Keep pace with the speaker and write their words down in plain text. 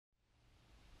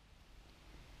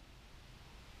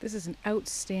This is an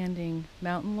outstanding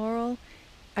mountain laurel.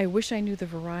 I wish I knew the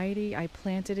variety. I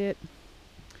planted it,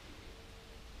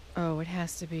 oh, it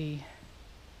has to be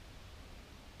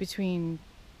between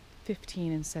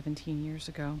 15 and 17 years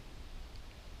ago.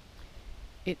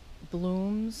 It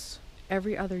blooms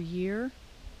every other year,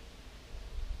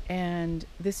 and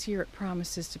this year it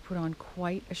promises to put on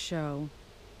quite a show.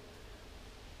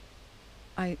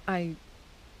 I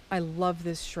love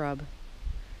this shrub.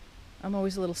 I'm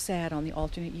always a little sad on the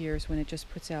alternate years when it just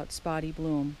puts out spotty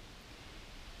bloom.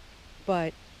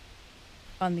 But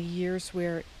on the years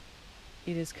where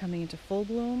it is coming into full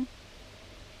bloom,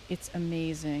 it's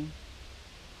amazing.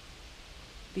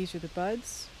 These are the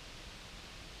buds.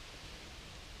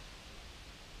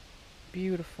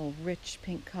 Beautiful, rich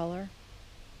pink color.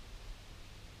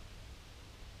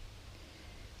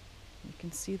 You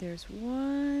can see there's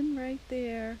one right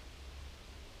there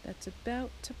that's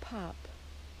about to pop.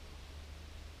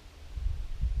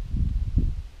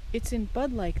 It's in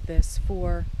bud like this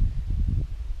for,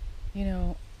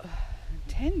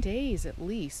 10 days at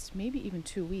least, maybe even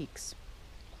 2 weeks.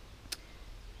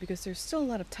 Because there's still a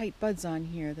lot of tight buds on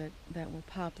here that will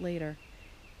pop later.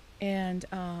 And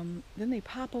then they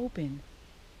pop open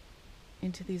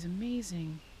into these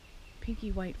amazing pinky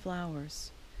white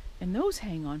flowers. And those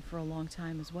hang on for a long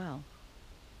time as well.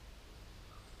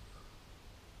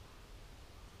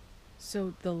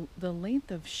 So the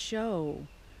length of show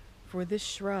for this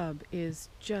shrub is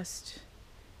just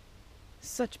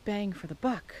such bang for the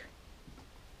buck.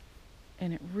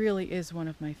 And it really is one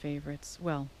of my favorites.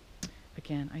 Well,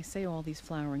 again, I say all these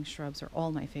flowering shrubs are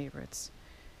all my favorites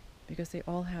because they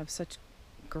all have such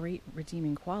great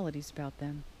redeeming qualities about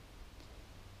them.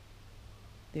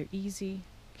 They're easy,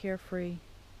 carefree,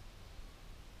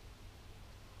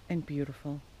 and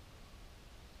beautiful.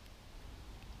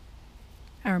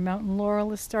 Our mountain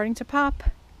laurel is starting to pop.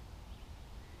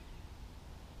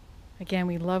 Again,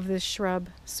 we love this shrub.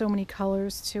 So many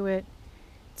colors to it.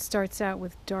 It starts out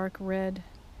with dark red,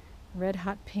 red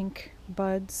hot pink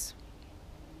buds.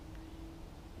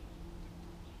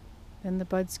 Then the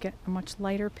buds get a much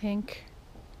lighter pink.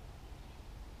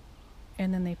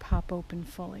 And then they pop open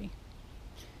fully.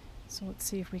 So let's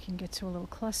see if we can get to a little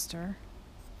cluster.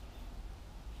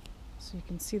 So you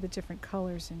can see the different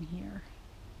colors in here.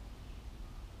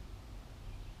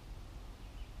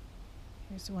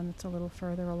 Here's the one that's a little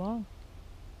further along.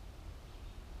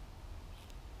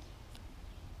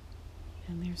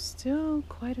 And there's still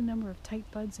quite a number of tight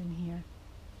buds in here.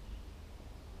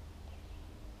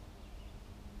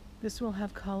 This will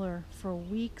have color for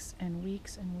weeks and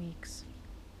weeks and weeks.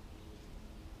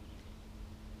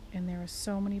 And there are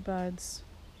so many buds.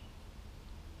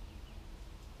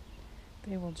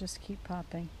 They will just keep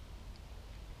popping.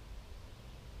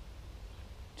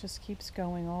 Just keeps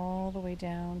going all the way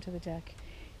down to the deck.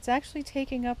 It's actually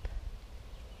taking up,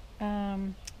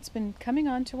 it's been coming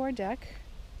onto our deck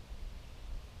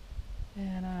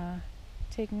and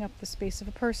taking up the space of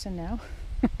a person now.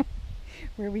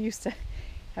 Where we used to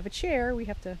have a chair, we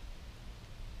have to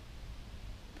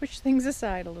push things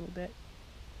aside a little bit.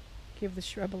 Give the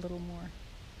shrub a little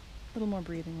more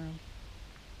breathing room.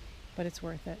 But it's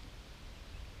worth it.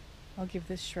 I'll give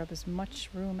this shrub as much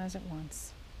room as it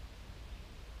wants.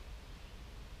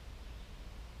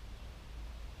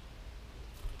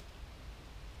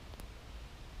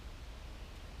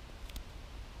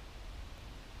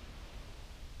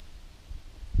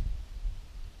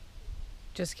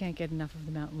 Just can't get enough of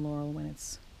the mountain laurel when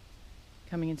it's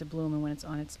coming into bloom and when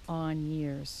it's on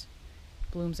years.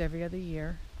 Blooms every other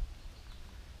year.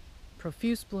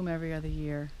 Profuse bloom every other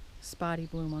year. Spotty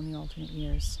bloom on the alternate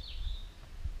years.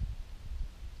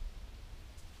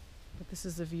 But this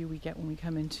is the view we get when we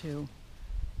come into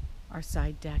our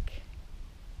side deck.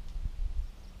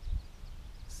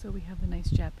 So we have the nice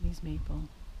Japanese maple,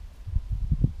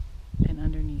 and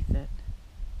underneath it,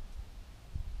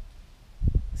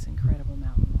 this incredible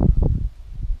mountain laurel.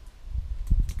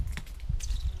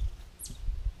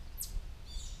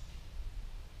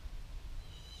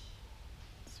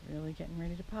 It's really getting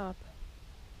ready to pop.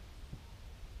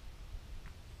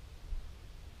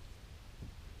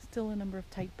 Still a number of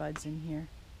tight buds in here.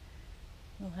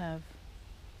 We'll have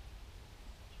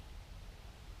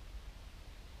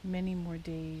many more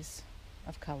days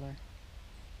of color.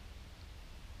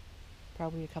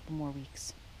 Probably a couple more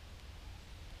weeks.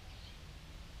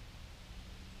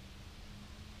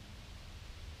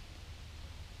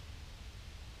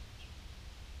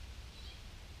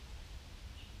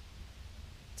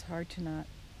 It's hard to not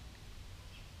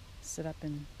sit up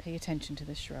and pay attention to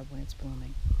this shrub when it's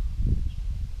blooming.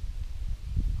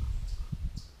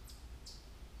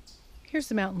 Here's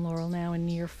the mountain laurel now in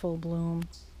near full bloom.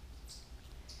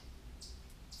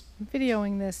 I'm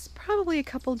videoing this probably a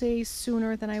couple days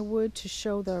sooner than I would to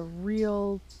show the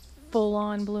real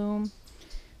full-on bloom,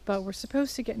 but we're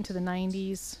supposed to get into the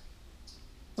 90s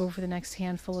over the next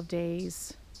handful of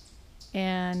days,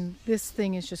 and this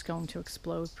thing is just going to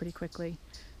explode pretty quickly.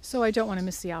 So I don't want to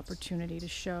miss the opportunity to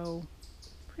show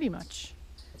pretty much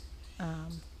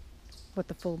what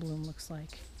the full bloom looks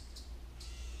like.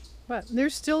 But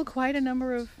there's still quite a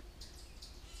number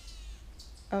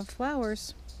of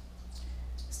flowers.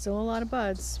 Still a lot of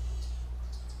buds.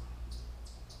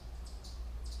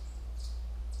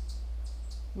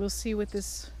 We'll see what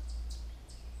this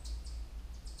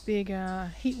big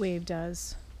heat wave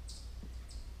does.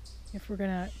 If we're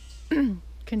gonna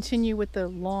continue with the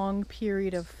long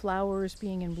period of flowers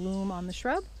being in bloom on the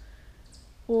shrub,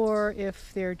 or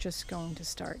if they're just going to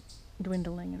start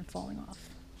dwindling and falling off.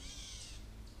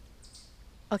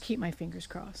 I'll keep my fingers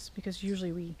crossed, because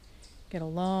usually we get a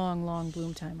long, long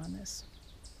bloom time on this.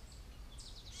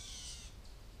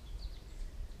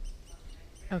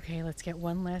 Okay, let's get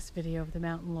one last video of the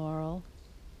Mountain Laurel.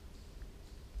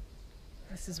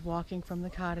 This is walking from the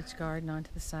cottage garden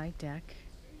onto the side deck.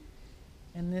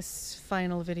 And this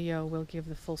final video will give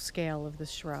the full scale of the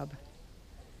shrub.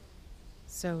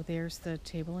 So there's the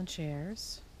table and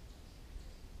chairs.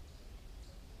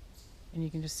 And you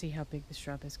can just see how big the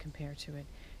shrub is compared to it.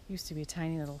 It used to be a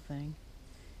tiny little thing.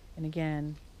 And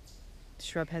again, the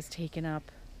shrub has taken up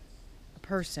a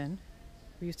person.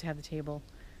 We used to have the table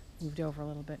moved over a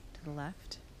little bit to the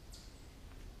left.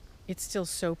 It's still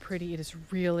so pretty. It is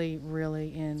really,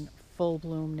 really in full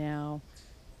bloom now.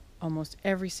 Almost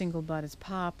every single bud is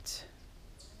popped.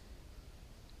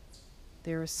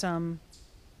 There are some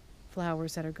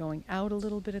flowers that are going out a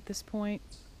little bit at this point,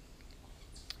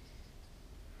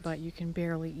 but you can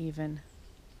barely even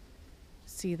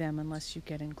see them unless you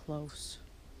get in close.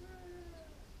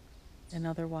 And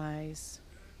otherwise,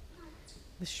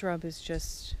 the shrub is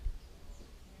just,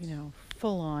 you know,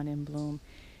 full on in bloom.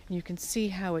 And you can see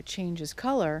how it changes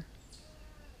color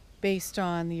based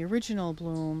on the original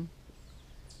bloom.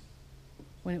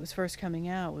 When it was first coming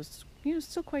out, was, you know,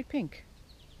 still quite pink.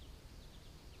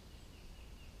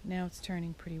 Now it's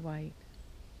turning pretty white.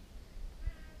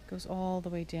 Goes all the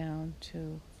way down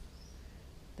to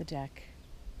the deck.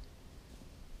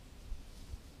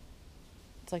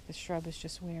 It's like the shrub is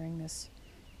just wearing this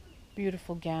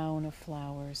beautiful gown of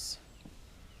flowers.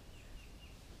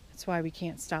 That's why we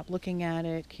can't stop looking at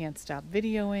it, can't stop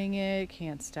videoing it,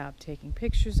 can't stop taking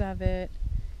pictures of it.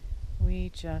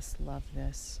 We just love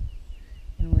this.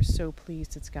 And we're so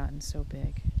pleased it's gotten so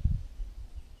big.